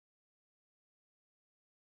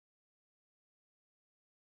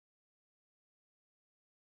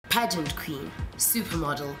pageant queen,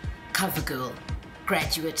 supermodel, cover girl,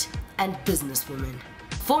 graduate, and businesswoman.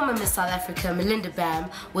 Former Miss South Africa Melinda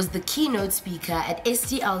Bam was the keynote speaker at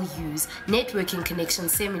SDLU's Networking Connection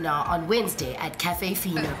seminar on Wednesday at Cafe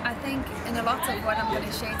Fino. I think in a lot of what I'm going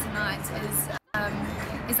to share tonight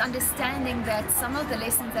is understanding that some of the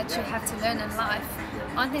lessons that you have to learn in life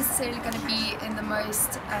aren't necessarily going to be in the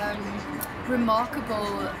most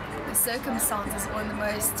remarkable circumstances or in the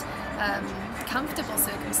most comfortable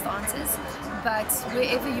circumstances, but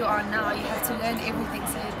wherever you are now, you have to learn everything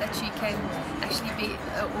so that you can actually be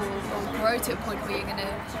or grow to a point where you're going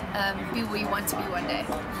to be where you want to be one day.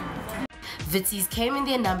 Witsies came in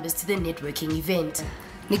their numbers to the networking event.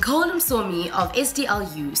 Nicole Msomi of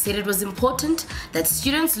SDLU said it was important that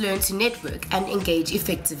students learn to network and engage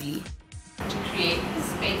effectively. To create a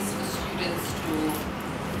space for students to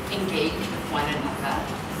engage with one another,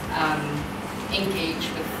 engage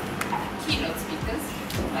with keynote speakers,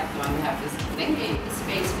 like the one we have this evening, a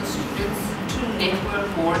space for students to network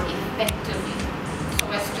more effectively. So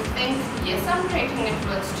as to think, yes, I'm creating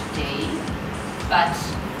networks today, but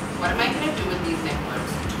what am I going to do with these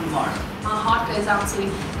networks tomorrow? My heart goes out to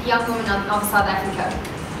young women of South Africa.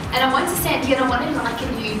 And I want to stand here and I want to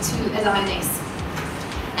liken you to a lioness.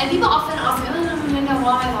 And people often ask me, oh, Melinda,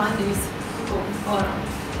 why lioness?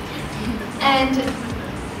 And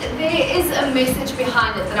there is a message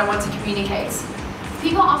behind it that I want to communicate.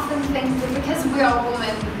 People often think that because we are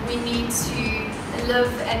women, we need to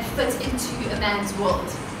live and fit into a man's world.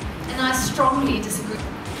 And I strongly disagree.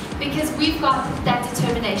 Because we've got that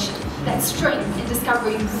determination, that strength in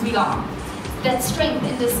discovering who we are, that strength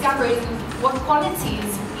in discovering what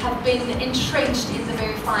qualities have been entrenched in the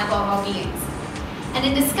very fibre of our beings. And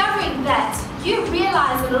in discovering that, you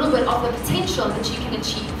realize a little bit of the potential that you can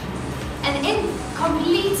achieve. And in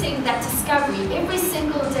completing that discovery every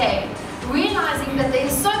single day, realizing that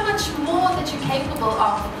there's so much more that you're capable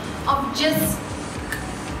of just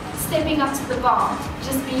stepping up to the bar,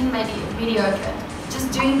 just being mediocre,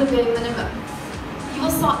 just doing the bare minimum, you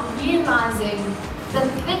will start realizing that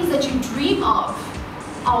the things that you dream of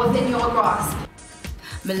are within your grasp.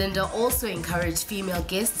 Melinda also encouraged female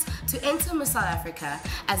guests to enter Miss South Africa,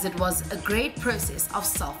 as it was a great process of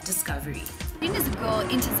self-discovery. As a girl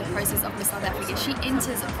enters the process of Miss South Africa, she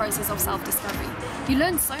enters a process of self-discovery. You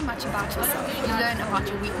learn so much about yourself. You learn about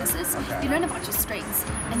your weaknesses, you learn about your strengths,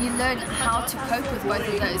 and you learn how to cope with both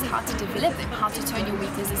of those, how to develop them, how to turn your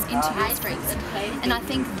weaknesses into your strengths. And I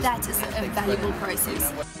think that is a valuable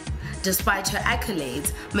process. Despite her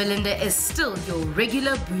accolades, Melinda is still your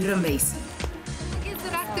regular Boere Meisie.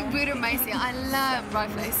 The Boere Meisie, I love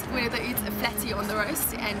roofvleis, whether it's a flatty on the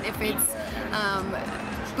roast, and if it's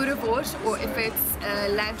boerewors or if it's a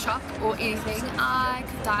lamb chop or anything, I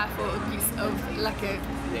could die for a piece of like a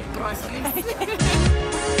roofvleis.